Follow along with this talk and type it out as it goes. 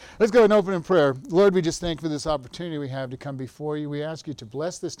Let's go and open in prayer. Lord, we just thank you for this opportunity we have to come before you. We ask you to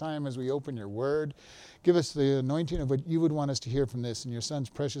bless this time as we open your word. Give us the anointing of what you would want us to hear from this. In your son's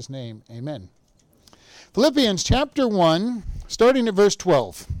precious name, amen. Philippians chapter 1, starting at verse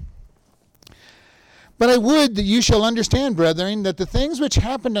 12. But I would that you shall understand, brethren, that the things which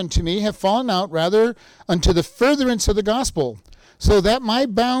happened unto me have fallen out rather unto the furtherance of the gospel, so that my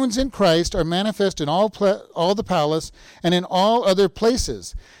bounds in Christ are manifest in all the palace and in all other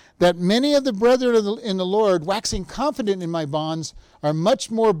places, that many of the brethren in the Lord, waxing confident in my bonds, are much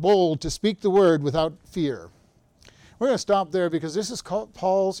more bold to speak the word without fear. We're going to stop there because this is called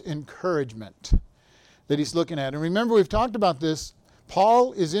Paul's encouragement that he's looking at. And remember, we've talked about this.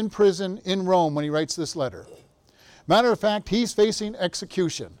 Paul is in prison in Rome when he writes this letter. Matter of fact, he's facing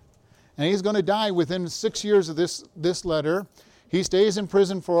execution. And he's going to die within 6 years of this letter. He stays in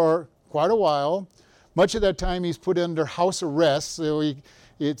prison for quite a while. Much of that time he's put under house arrest. So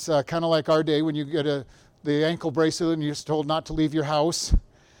it's kind of like our day when you get the ankle bracelet and you're told not to leave your house.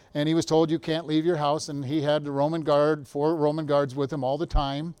 And he was told you can't leave your house. And he had the four Roman guards with him all the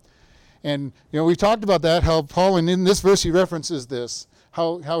time. And we've talked about that, how Paul, and in this verse he references this,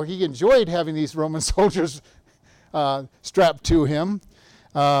 how he enjoyed having these Roman soldiers strapped to him.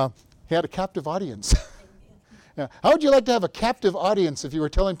 He had a captive audience. Yeah. How would you like to have a captive audience if you were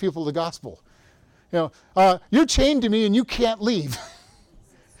telling people the gospel? You're chained to me and you can't leave.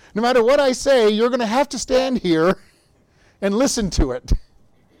 No matter what I say, you're going to have to stand here and listen to it.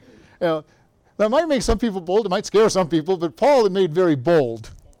 That might make some people bold. It might scare some people, but Paul had made very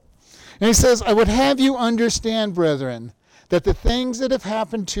bold. And he says, I would have you understand, brethren, that the things that have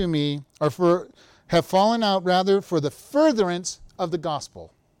happened to me have fallen out rather for the furtherance of the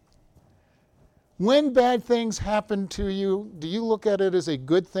gospel. When bad things happen to you, do you look at it as a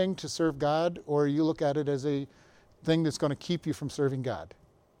good thing to serve God, or you look at it as a thing that's going to keep you from serving God?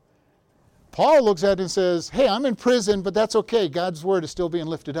 Paul looks at it and says, hey, I'm in prison, but that's okay. God's word is still being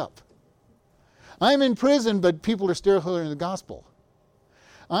lifted up. I'm in prison, but people are still hearing the gospel.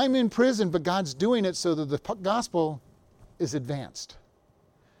 I'm in prison, but God's doing it so that the gospel is advanced.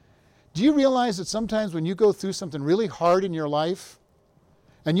 Do you realize that sometimes when you go through something really hard in your life,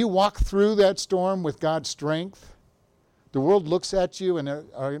 and you walk through that storm with God's strength, the world looks at you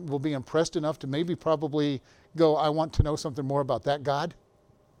and will be impressed enough to maybe probably go, I want to know something more about that God.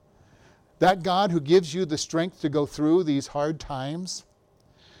 That God who gives you the strength to go through these hard times.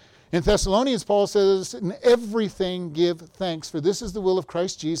 In Thessalonians, Paul says, in everything give thanks, for this is the will of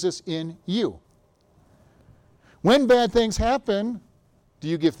Christ Jesus in you. When bad things happen, do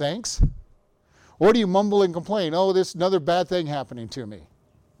you give thanks? Or do you mumble and complain, oh, there's another bad thing happening to me?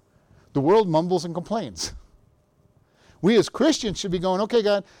 The world mumbles and complains. We as Christians should be going, okay,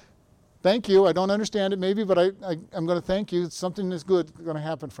 God, thank you. I don't understand it maybe, but I'm going to thank you. Something is good going to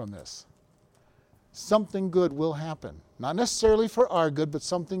happen from this. Something good will happen. Not necessarily for our good, but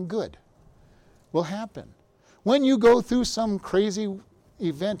something good will happen. When you go through some crazy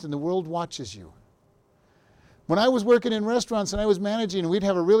event and the world watches you. When I was working in restaurants and I was managing and we'd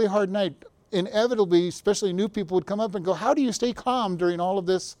have a really hard night, inevitably, especially new people would come up and go, how do you stay calm during all of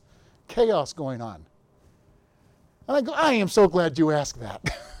this chaos going on? And I go, I am so glad you asked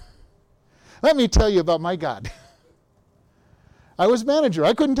that. Let me tell you about my God. I was manager.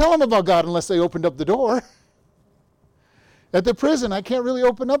 I couldn't tell them about God unless they opened up the door. At the prison, I can't really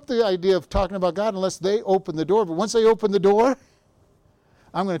open up the idea of talking about God unless they open the door. But once they open the door,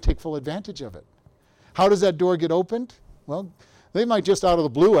 I'm going to take full advantage of it. How does that door get opened? Well, they might just out of the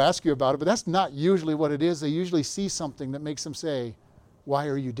blue ask you about it, but that's not usually what it is. They usually see something that makes them say, why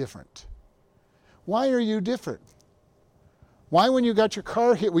are you different? Why are you different? Why, when you got your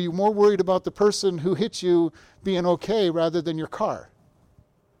car hit, were you more worried about the person who hit you being okay rather than your car?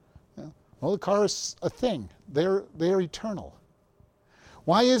 Well, the car is a thing. They're eternal.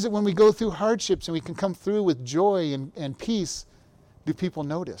 Why is it when we go through hardships and we can come through with joy and peace, do people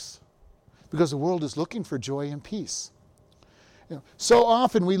notice? Because the world is looking for joy and peace. So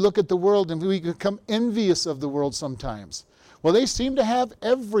often we look at the world and we become envious of the world sometimes. Well, they seem to have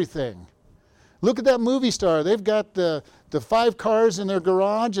everything. Look at that movie star. They've got the 5 cars in their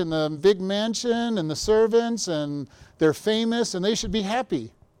garage and the big mansion and the servants, and they're famous and they should be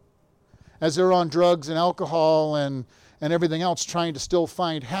happy as they're on drugs and alcohol and everything else, trying to still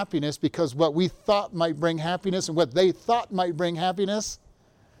find happiness, because what we thought might bring happiness and what they thought might bring happiness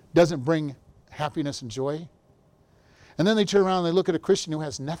doesn't bring happiness and joy. And then they turn around and they look at a Christian who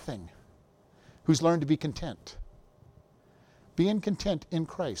has nothing, who's learned to be content. Being content in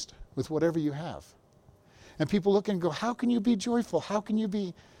Christ with whatever you have. And people look and go, how can you be joyful? How can you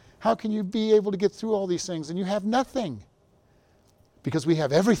be able to get through all these things and you have nothing? because we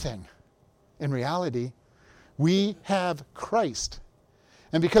have everything. In reality, we have Christ.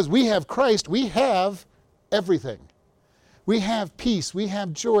 And because we have Christ, we have everything. We have peace, we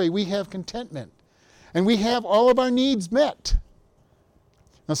have joy, we have contentment. And we have all of our needs met.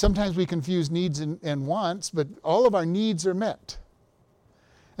 Now sometimes we confuse needs and wants, but all of our needs are met.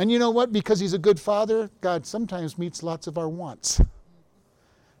 And you know what? Because He's a good Father, God sometimes meets lots of our wants.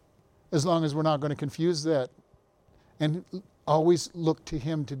 As long as we're not going to confuse that. And always look to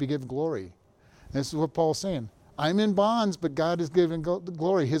Him to give glory. This is what Paul's saying. I'm in bonds, but God is giving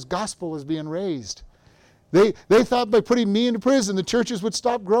glory. His gospel is being raised. They thought by putting me into prison, the churches would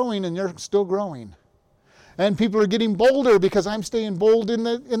stop growing, and they're still growing. And people are getting bolder because I'm staying bold in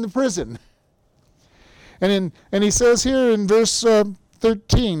the prison. And he says here in verse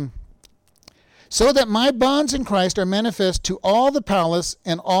 13, so that my bonds in Christ are manifest to all the palace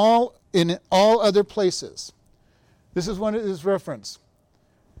and in all other places. This is one of his reference.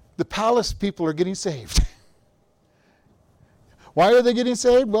 The palace people are getting saved. Why are they getting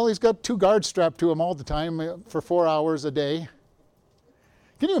saved? Well, he's got 2 guards strapped to him all the time for 4 hours a day.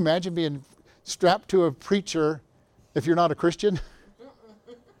 Can you imagine being strapped to a preacher if you're not a Christian?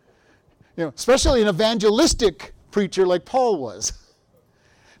 Especially an evangelistic preacher like Paul was.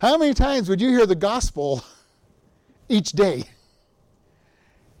 How many times would you hear the gospel each day?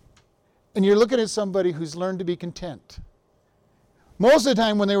 And you're looking at somebody who's learned to be content. Most of the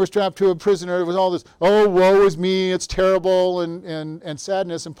time when they were strapped to a prisoner, it was all this, oh, woe is me, it's terrible, and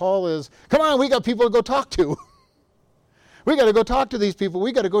sadness. And Paul is, come on, we got people to go talk to. We got to go talk to these people.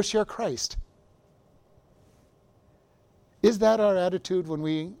 We got to go share Christ. Is that our attitude when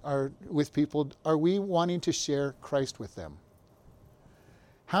we are with people? Are we wanting to share Christ with them?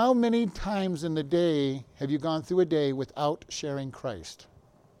 How many times in the day have you gone through a day without sharing Christ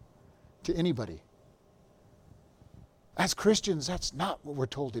to anybody? As Christians, that's not what we're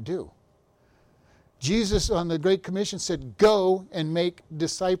told to do. Jesus on the Great Commission said, go and make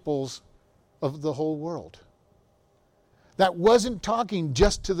disciples of the whole world. That wasn't talking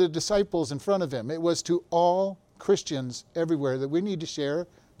just to the disciples in front of him. It was to all Christians everywhere that we need to share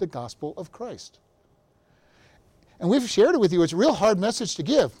the gospel of Christ. And we've shared it with you. It's a real hard message to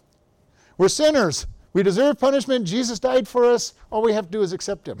give. We're sinners. We deserve punishment. Jesus died for us. All we have to do is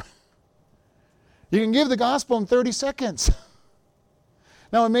accept Him. You can give the gospel in 30 seconds.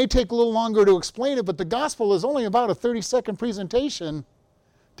 Now, it may take a little longer to explain it, but the gospel is only about a 30-second presentation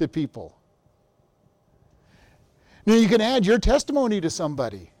to people. Now, you can add your testimony to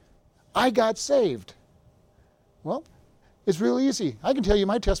somebody. I got saved. Well, it's real easy. I can tell you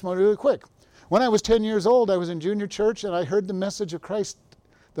my testimony really quick. When I was 10 years old, I was in junior church, and I heard the message of Christ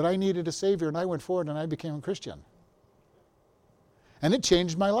that I needed a Savior, and I went forward and I became a Christian. And it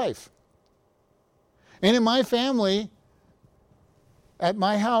changed my life. And in my family, at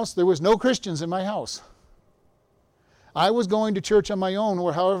my house, there was no Christians in my house. I was going to church on my own,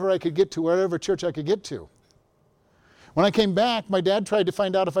 or however I could get to, wherever church I could get to. When I came back, my dad tried to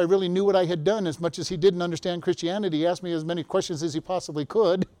find out if I really knew what I had done. As much as he didn't understand Christianity, he asked me as many questions as he possibly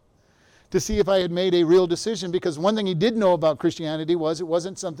could to see if I had made a real decision, because one thing he did know about Christianity was it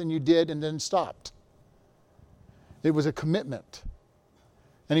wasn't something you did and then stopped. It was a commitment.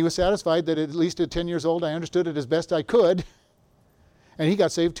 And he was satisfied that at least at 10 years old, I understood it as best I could. And he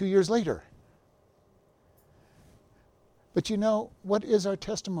got saved 2 years later. But you know, what is our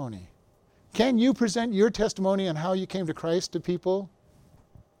testimony? Can you present your testimony on how you came to Christ to people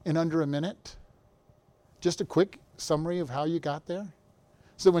in under a minute? Just a quick summary of how you got there?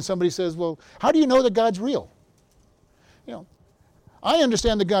 So when somebody says, well, how do you know that God's real? I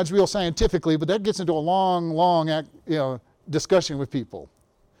understand that God's real scientifically, but that gets into a long, discussion with people.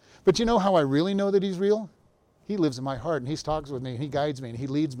 But you know how I really know that He's real? He lives in my heart, and He talks with me, and He guides me, and He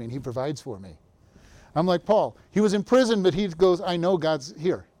leads me, and He provides for me. I'm like Paul. He was in prison, but he goes, I know God's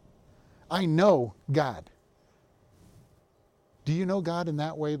here. I know God. Do you know God in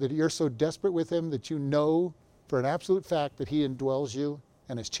that way, that you're so desperate with Him that you know for an absolute fact that He indwells you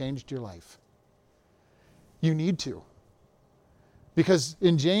and has changed your life? You need to. Because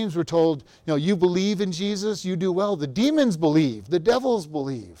in James we're told, you believe in Jesus, you do well. The demons believe. The devils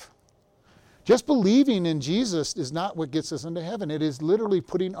believe. Just believing in Jesus is not what gets us into heaven. It is literally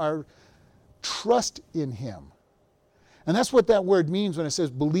putting our trust in Him. And that's what that word means when it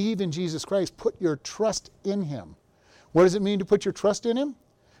says believe in Jesus Christ. Put your trust in Him. What does it mean to put your trust in Him?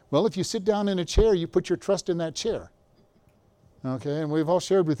 Well, if you sit down in a chair, you put your trust in that chair. Okay, and we've all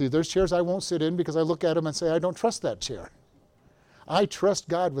shared with you, there's chairs I won't sit in because I look at them and say, I don't trust that chair. I trust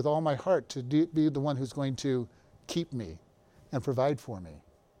God with all my heart to be the one who's going to keep me and provide for me.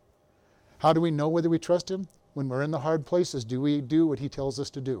 How do we know whether we trust Him? when we're in the hard places, do we do what he tells us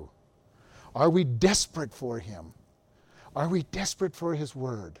to do? Are we desperate for him? Are we desperate for his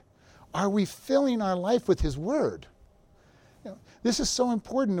word? Are we filling our life with his word? You know, this is so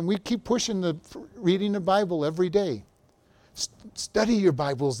important, and we keep pushing reading the Bible every day. Study your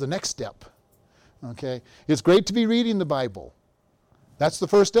Bible is the next step. Okay? It's great to be reading the Bible. That's the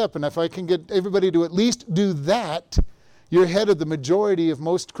first step, and if I can get everybody to at least do that, you're ahead of the majority of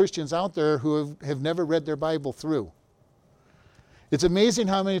most Christians out there who have never read their Bible through. It's amazing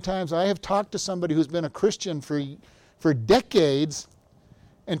how many times I have talked to somebody who's been a Christian for decades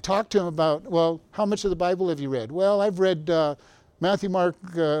and talked to him about, well, how much of the Bible have you read? Well, I've read Matthew, Mark,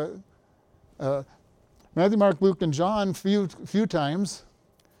 Luke, and John a few times.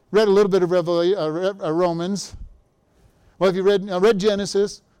 Read a little bit of Romans. Well, have you read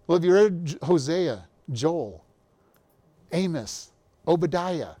Genesis? Well, have you read Hosea, Joel, Amos,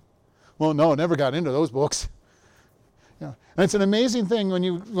 Obadiah? Well, no, never got into those books. Yeah. And it's an amazing thing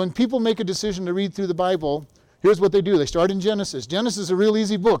when people make a decision to read through the Bible. Here's what they do. They start in Genesis. Genesis is a real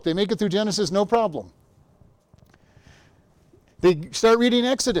easy book. They make it through Genesis, no problem. They start reading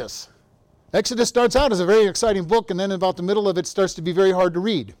Exodus. Exodus starts out as a very exciting book, and then about the middle of it starts to be very hard to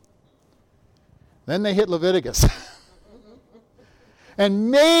read. Then they hit Leviticus.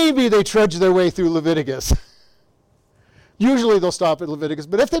 And maybe they trudge their way through Leviticus. Usually they'll stop at Leviticus,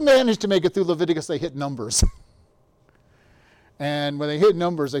 but if they manage to make it through Leviticus, they hit Numbers. And when they hit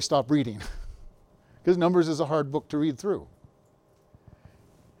Numbers, they stop reading. Because Numbers is a hard book to read through.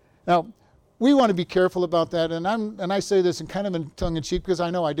 Now, we want to be careful about that, and I say this in kind of in tongue-in-cheek because I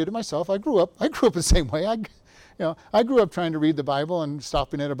know I did it myself. I grew up the same way. I grew up trying to read the Bible and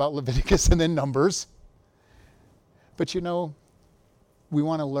stopping at about Leviticus and then Numbers. But we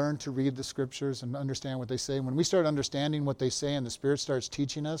want to learn to read the Scriptures and understand what they say. When we start understanding what they say and the Spirit starts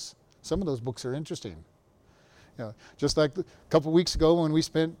teaching us, some of those books are interesting. Just like a couple weeks ago when we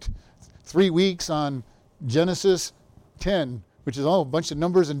spent 3 weeks on Genesis 10, which is all a bunch of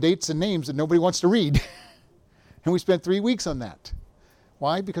numbers and dates and names that nobody wants to read. And we spent 3 weeks on that.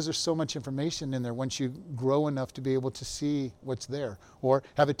 Why? Because there's so much information in there once you grow enough to be able to see what's there. Or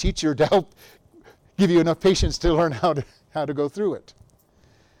have a teacher to help give you enough patience to learn how to go through it.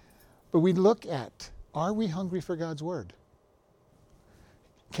 But we look at, are we hungry for God's Word?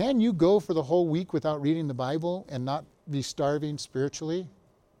 Can you go for the whole week without reading the Bible and not be starving spiritually?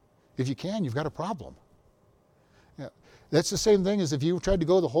 If you can, you've got a problem. That's the same thing as if you tried to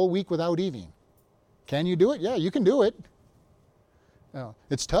go the whole week without eating. Can you do it? Yeah, you can do it.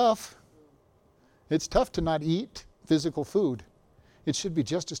 It's tough. It's tough to not eat physical food. It should be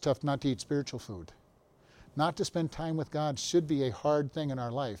just as tough not to eat spiritual food. Not to spend time with God should be a hard thing in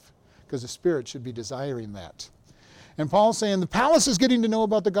our life because the Spirit should be desiring that. And Paul's saying the palace is getting to know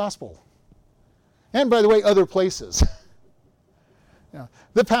about the gospel. And by the way, other places.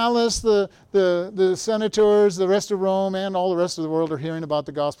 The palace, the senators, the rest of Rome, and all the rest of the world are hearing about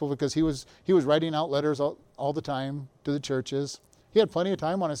the gospel because he was writing out letters all the time to the churches. He had plenty of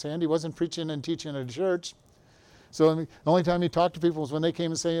time on his hand. He wasn't preaching and teaching at a church. So the only time he talked to people was when they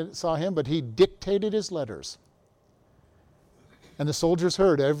came and saw him, but he dictated his letters. And the soldiers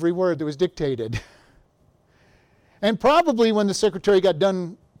heard every word that was dictated. And probably when the secretary got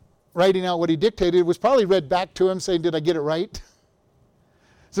done writing out what he dictated, it was probably read back to him saying, did I get it right?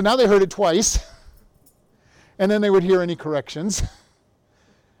 So now they heard it twice. And then they would hear any corrections.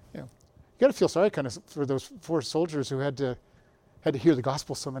 You got to feel sorry kind of for those 4 soldiers who had to hear the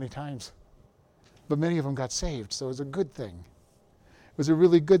gospel so many times. But many of them got saved, so it was a good thing. It was a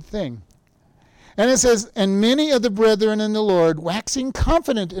really good thing. And it says, and many of the brethren in the Lord, waxing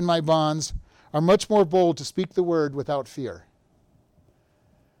confident in my bonds, are much more bold to speak the word without fear.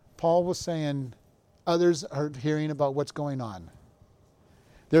 Paul was saying others are hearing about what's going on.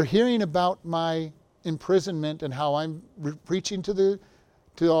 They're hearing about my imprisonment and how I'm preaching to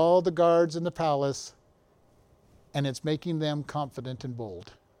all the guards in the palace, and it's making them confident and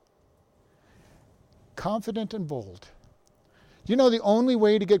bold. Confident and bold. You know, the only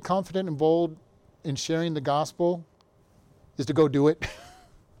way to get confident and bold in sharing the gospel is to go do it.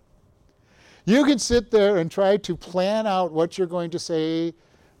 You can sit there and try to plan out what you're going to say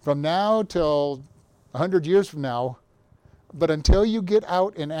from now till 100 years from now, but until you get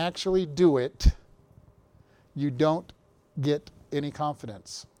out and actually do it, you don't get any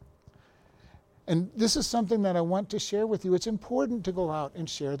confidence. And this is something that I want to share with you. It's important to go out and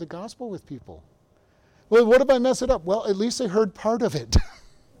share the gospel with people. Well, what if I mess it up? Well, at least they heard part of it.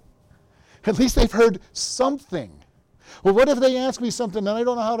 At least they've heard something. Well, what if they ask me something and I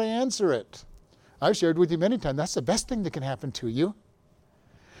don't know how to answer it? I've shared with you many times, that's the best thing that can happen to you.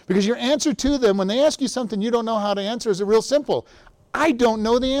 Because your answer to them, when they ask you something you don't know how to answer, is real simple. I don't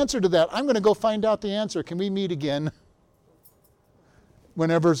know the answer to that. I'm going to go find out the answer. Can we meet again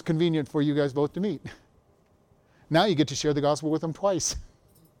whenever it's convenient for you guys both to meet? Now you get to share the gospel with them twice.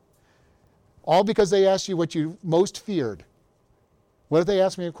 All because they asked you what you most feared. What if they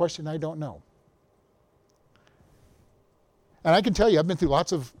ask me a question I don't know? And I can tell you, I've been through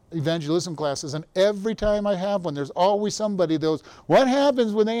lots of evangelism classes, and every time I have one, there's always somebody that goes, what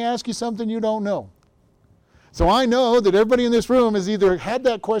happens when they ask you something you don't know? So I know that everybody in this room has either had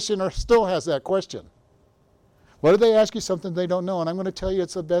that question or still has that question. What if they ask you something they don't know? And I'm going to tell you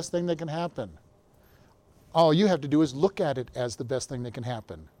it's the best thing that can happen. All you have to do is look at it as the best thing that can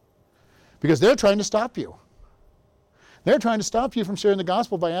happen. Because they're trying to stop you. They're trying to stop you from sharing the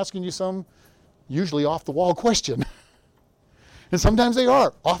gospel by asking you some usually off-the-wall question. And sometimes they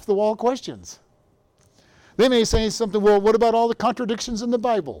are off-the-wall questions. They may say something, well, what about all the contradictions in the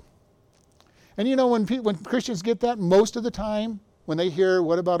Bible? And you know, when Christians get that, most of the time, when they hear,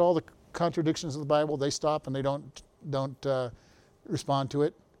 what about all the contradictions of the Bible, they stop and they don't respond to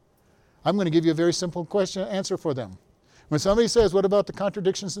it. I'm going to give you a very simple answer for them. When somebody says, what about the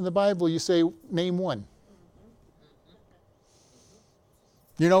contradictions in the Bible, you say, name one.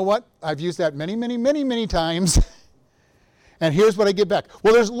 You know what? I've used that many times. And here's what I get back.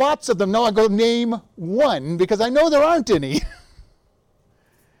 Well, there's lots of them. No, I go name one because I know there aren't any.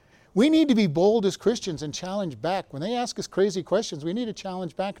 We need to be bold as Christians and challenge back. When they ask us crazy questions, we need to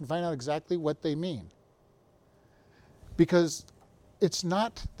challenge back and find out exactly what they mean. Because it's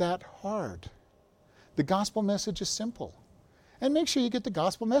not that hard. The gospel message is simple. And make sure you get the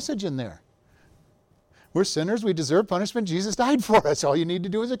gospel message in there. We're sinners. We deserve punishment. Jesus died for us. All you need to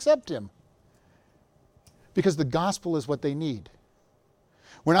do is accept him. Because the gospel is what they need.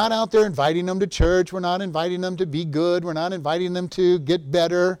 We're not out there inviting them to church. We're not inviting them to be good. We're not inviting them to get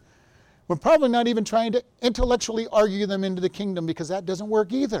better. We're probably not even trying to intellectually argue them into the kingdom, because that doesn't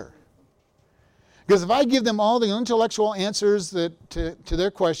work either. Because if I give them all the intellectual answers to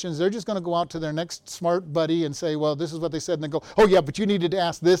their questions, they're just going to go out to their next smart buddy and say, well, this is what they said. And they go, oh yeah, but you needed to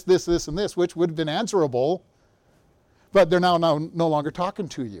ask this, and this, which would have been answerable. But they're now no longer talking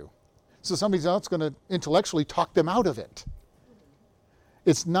to you. So somebody else is going to intellectually talk them out of it.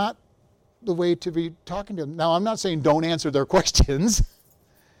 It's not the way to be talking to them. Now, I'm not saying don't answer their questions.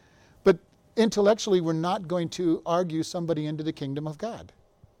 But intellectually, we're not going to argue somebody into the kingdom of God.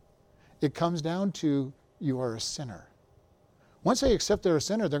 It comes down to, you are a sinner. Once they accept they're a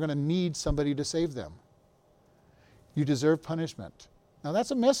sinner, they're going to need somebody to save them. You deserve punishment. Now, that's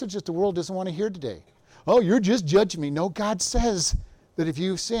a message that the world doesn't want to hear today. Oh, you're just judging me. No, God says that if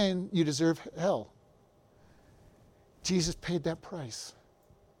you sin, you deserve hell. Jesus paid that price.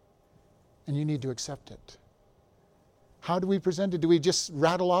 And you need to accept it. How do we present it? Do we just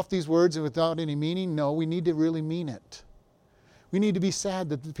rattle off these words without any meaning? No, we need to really mean it. We need to be sad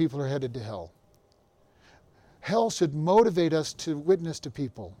that the people are headed to hell. Hell should motivate us to witness to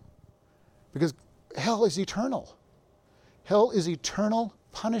people. Because hell is eternal. Hell is eternal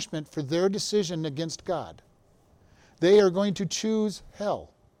punishment for their decision against God. They are going to choose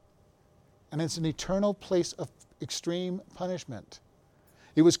hell. And it's an eternal place of extreme punishment.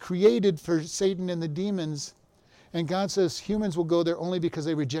 It was created for Satan and the demons, and God says humans will go there only because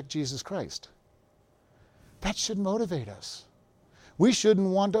they reject Jesus Christ. That should motivate us. We shouldn't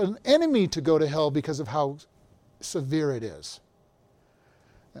want an enemy to go to hell because of how severe it is.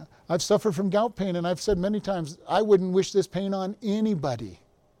 I've suffered from gout pain, and I've said many times, I wouldn't wish this pain on anybody.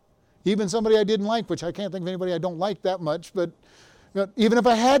 Even somebody I didn't like, which I can't think of anybody I don't like that much, but even if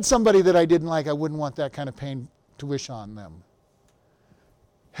I had somebody that I didn't like, I wouldn't want that kind of pain to wish on them.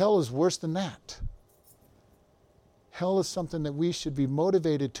 Hell is worse than that. Hell is something that we should be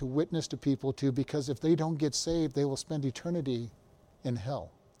motivated to witness to people to, because if they don't get saved, they will spend eternity in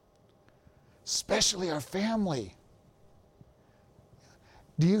hell. Especially our family.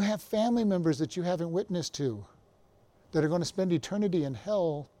 Do you have family members that you haven't witnessed to that are going to spend eternity in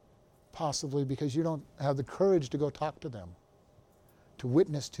hell, possibly because you don't have the courage to go talk to them, to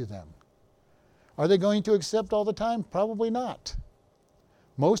witness to them? Are they going to accept all the time? Probably not.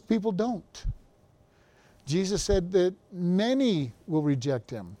 Most people don't. Jesus said that many will reject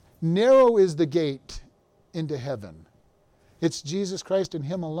him. Narrow is the gate into heaven. It's Jesus Christ and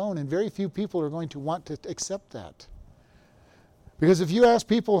him alone, and very few people are going to want to accept that. Because if you ask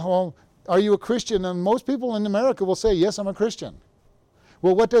people, well, are you a Christian? And most people in America will say, yes, I'm a Christian.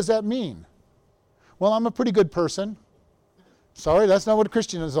 Well, what does that mean? Well, I'm a pretty good person. Sorry, that's not what a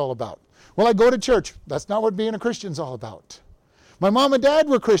Christian is all about. Well, I go to church. That's not what being a Christian is all about. My mom and dad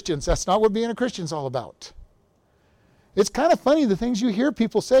were Christians. That's not what being a Christian is all about. It's kind of funny the things you hear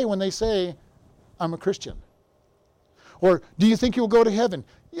people say when they say, I'm a Christian. Or, do you think you'll go to heaven?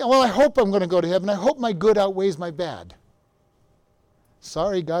 Yeah, well, I hope I'm going to go to heaven. I hope my good outweighs my bad.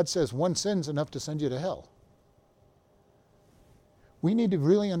 Sorry, God says one sin's enough to send you to hell. We need to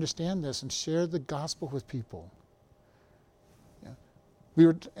really understand this and share the gospel with people. Yeah.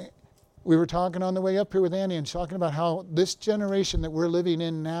 We were talking on the way up here with Annie and talking about how this generation that we're living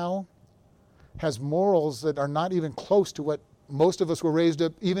in now has morals that are not even close to what most of us were raised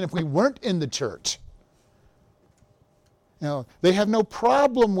up, even if we weren't in the church. You know, they have no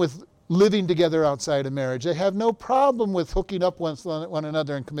problem with living together outside of marriage. They have no problem with hooking up with one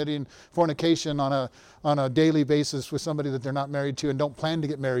another and committing fornication on a daily basis with somebody that they're not married to and don't plan to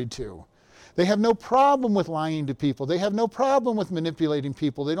get married to. They have no problem with lying to people. They have no problem with manipulating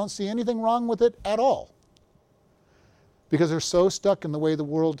people. They don't see anything wrong with it at all, because they're so stuck in the way the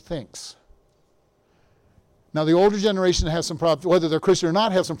world thinks. Now, the older generation has some problems, whether they're Christian or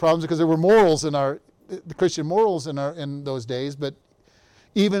not, have some problems because there were morals the Christian morals in those days. But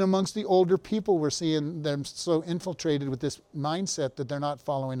even amongst the older people, we're seeing them so infiltrated with this mindset that they're not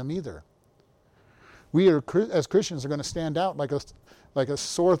following them either. We are, as Christians, are going to stand out like a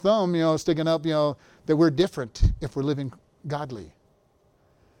sore thumb, sticking up, that we're different if we're living godly.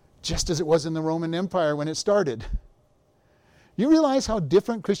 Just as it was in the Roman Empire when it started. You realize how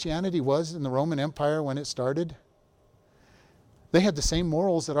different Christianity was in the Roman Empire when it started? They had the same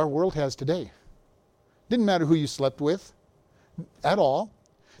morals that our world has today. Didn't matter who you slept with at all.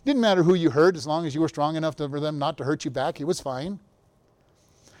 Didn't matter who you hurt, as long as you were strong enough for them not to hurt you back, it was fine.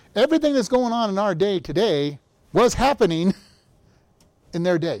 Everything that's going on in our day today was happening in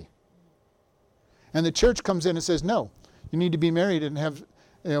their day. And the church comes in and says, no, you need to be married and have,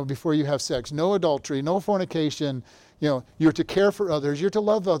 before you have sex. No adultery, no fornication. You're to care for others. You're to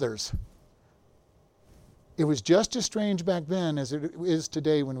love others. It was just as strange back then as it is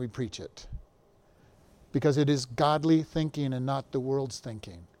today when we preach it. Because it is godly thinking and not the world's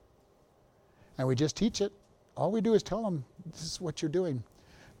thinking. And we just teach it. All we do is tell them, this is what you're doing.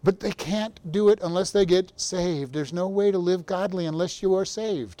 But they can't do it unless they get saved. There's no way to live godly unless you are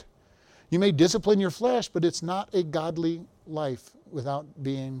saved. You may discipline your flesh, but it's not a godly life without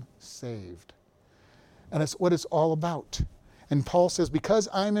being saved. And it's what it's all about. And Paul says, because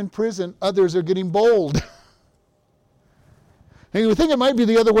I'm in prison, others are getting bold. And you would think it might be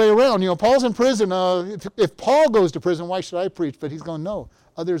the other way around. Paul's in prison. If Paul goes to prison, why should I preach? But he's going, no,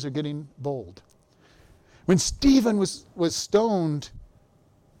 others are getting bold. When Stephen was stoned,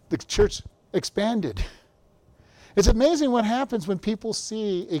 the church expanded. It's amazing what happens when people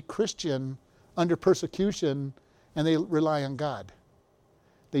see a Christian under persecution and they rely on God.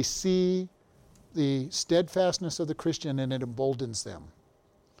 They see the steadfastness of the Christian and it emboldens them.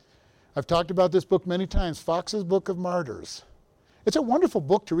 I've talked about this book many times, Fox's Book of Martyrs. It's a wonderful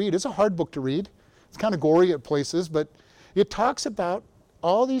book to read. It's a hard book to read. It's kind of gory at places, but it talks about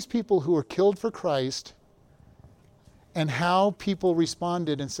all these people who were killed for Christ and how people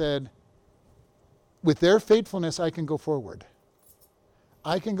responded and said, with their faithfulness, I can go forward.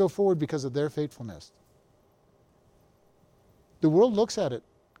 I can go forward because of their faithfulness. The world looks at it.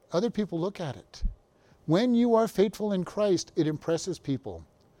 Other people look at it. When you are faithful in Christ, it impresses people.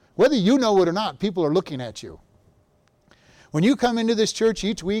 Whether you know it or not, people are looking at you. When you come into this church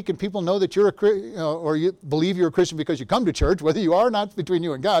each week and people know that you're or you believe you're a Christian because you come to church, whether you are or not, between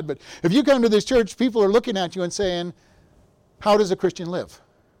you and God, but if you come to this church, people are looking at you and saying, how does a Christian live?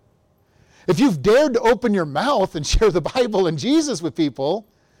 If you've dared to open your mouth and share the Bible and Jesus with people,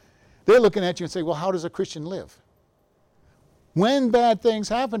 they're looking at you and say, well, how does a Christian live? When bad things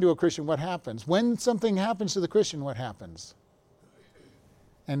happen to a Christian, what happens? When something happens to the Christian, what happens?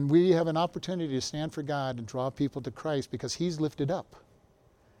 And we have an opportunity to stand for God and draw people to Christ because He's lifted up.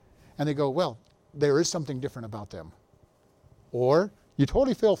 And they go, well, there is something different about them. Or you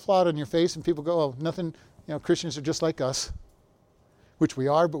totally feel flat on your face and people go, oh, nothing, Christians are just like us. Which we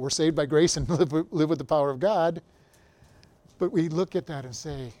are, but we're saved by grace and live with the power of God. But we look at that and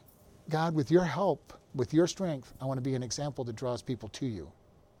say, God, with your help, with your strength, I want to be an example that draws people to you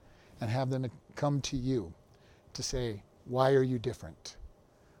and have them come to you to say, why are you different?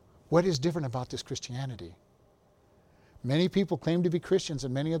 What is different about this Christianity? Many people claim to be Christians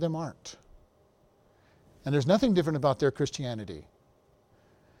and many of them aren't. And there's nothing different about their Christianity.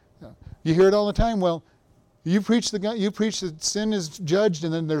 You hear it all the time, well, you preach that sin is judged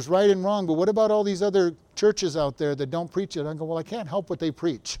and then there's right and wrong, but what about all these other churches out there that don't preach it? I go, well, I can't help what they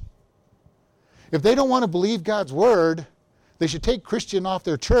preach. If they don't want to believe God's word, they should take Christian off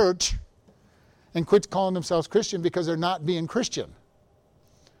their church and quit calling themselves Christian because they're not being Christian.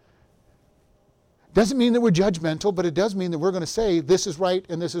 Doesn't mean that we're judgmental, but it does mean that we're going to say this is right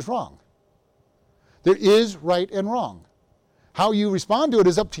and this is wrong. There is right and wrong. How you respond to it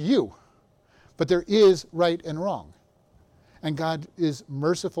is up to you. But there is right and wrong. And God is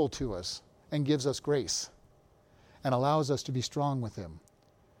merciful to us and gives us grace and allows us to be strong with Him.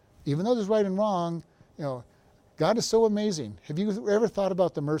 Even though there's right and wrong, God is so amazing. Have you ever thought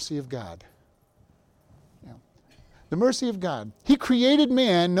about the mercy of God? The mercy of God. He created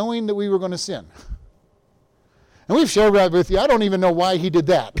man knowing that we were going to sin. And we've shared that with you. I don't even know why He did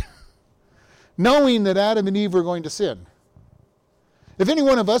that. Knowing that Adam and Eve were going to sin. If any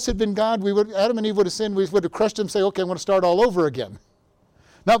one of us had been God, Adam and Eve would have sinned, we would have crushed them and say, okay, I'm going to start all over again.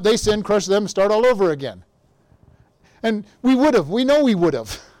 Now they sinned, crush them, start all over again. And we know we would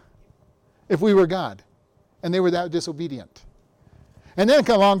have, if we were God. And they were that disobedient. And then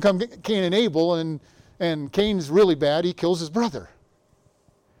along come Cain and Abel, and Cain's really bad, he kills his brother.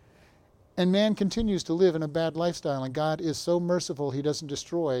 And man continues to live in a bad lifestyle, and God is so merciful He doesn't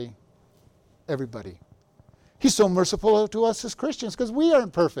destroy everybody. He's so merciful to us as Christians because we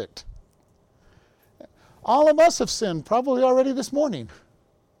aren't perfect. All of us have sinned probably already this morning.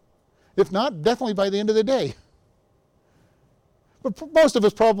 If not, definitely by the end of the day. But most of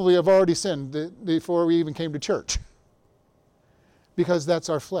us probably have already sinned before we even came to church. Because that's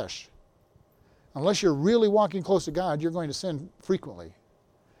our flesh. Unless you're really walking close to God, you're going to sin frequently.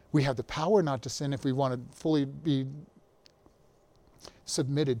 We have the power not to sin if we want to fully be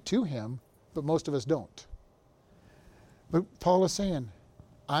submitted to Him, but most of us don't. But Paul is saying,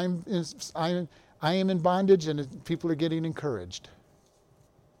 I am in bondage and people are getting encouraged.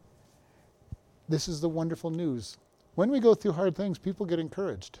 This is the wonderful news. When we go through hard things, people get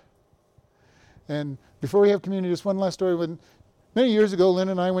encouraged. And before we have community, just one last story. Many years ago, Lynn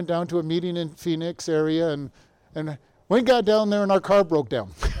and I went down to a meeting in Phoenix area, and we got down there and our car broke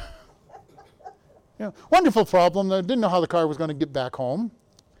down. Wonderful problem. I didn't know how the car was going to get back home.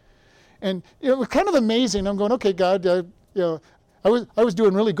 And it was kind of amazing. I'm going, okay, God, I was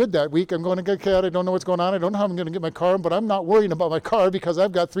doing really good that week. I'm going, okay, God, I don't know what's going on. I don't know how I'm going to get my car, but I'm not worrying about my car because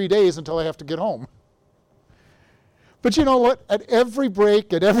I've got 3 days until I have to get home. But you know what? At every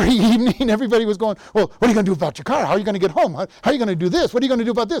break, at every evening, everybody was going, well, what are you going to do about your car? How are you going to get home? How are you going to do this? What are you going to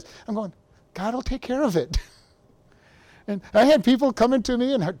do about this? I'm going, God will take care of it. And I had people coming to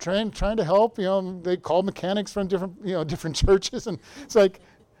me and trying to help. They called mechanics from different churches. And it's like,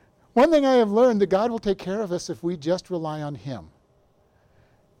 one thing I have learned, that God will take care of us if we just rely on Him.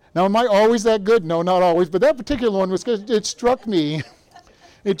 Now, am I always that good? No, not always. But that particular one it struck me.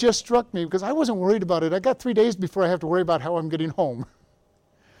 It just struck me because I wasn't worried about it. I got 3 days before I have to worry about how I'm getting home.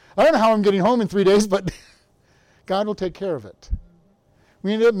 I don't know how I'm getting home in 3 days, but God will take care of it.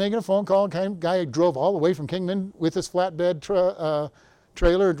 We ended up making a phone call. A guy drove all the way from Kingman with his flatbed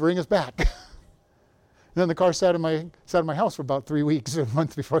trailer to bring us back. And then the car sat in my house for about 3 weeks, a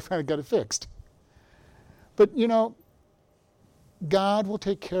month before I finally got it fixed. But God will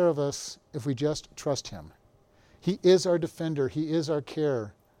take care of us if we just trust Him. He is our defender. He is our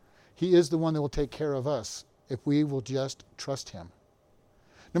care. He is the one that will take care of us if we will just trust Him.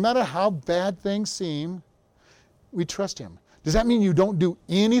 No matter how bad things seem, we trust Him. Does that mean you don't do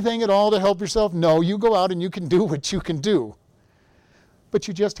anything at all to help yourself? No, you go out and you can do what you can do. But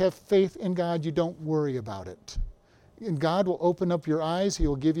you just have faith in God. You don't worry about it. And God will open up your eyes. He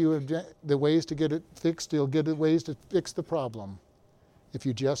will give you the ways to get it fixed. He'll give you ways to fix the problem if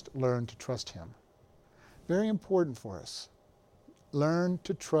you just learn to trust Him. Very important for us. Learn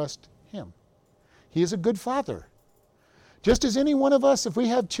to trust Him. He is a good Father. Just as any one of us, if we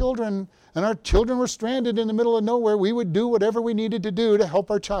have children and our children were stranded in the middle of nowhere, we would do whatever we needed to do to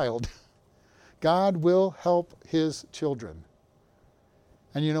help our child. God will help His children.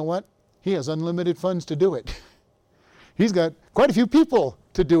 And you know what? He has unlimited funds to do it. He's got quite a few people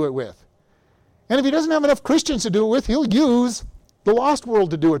to do it with. And if He doesn't have enough Christians to do it with, He'll use the lost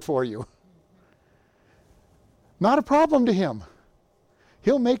world to do it for you. Not a problem to Him.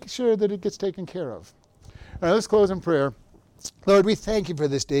 He'll make sure that it gets taken care of. All right, let's close in prayer. Lord, we thank You for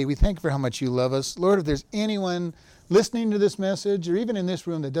this day. We thank You for how much You love us. Lord, if there's anyone listening to this message or even in this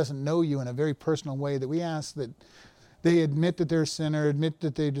room that doesn't know You in a very personal way, that we ask that they admit that they're a sinner, admit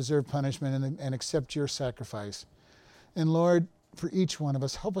that they deserve punishment, and accept Your sacrifice. And Lord, for each one of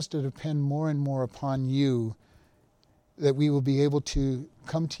us, help us to depend more and more upon You, that we will be able to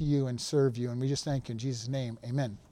come to You and serve You. And we just thank You in Jesus' name. Amen.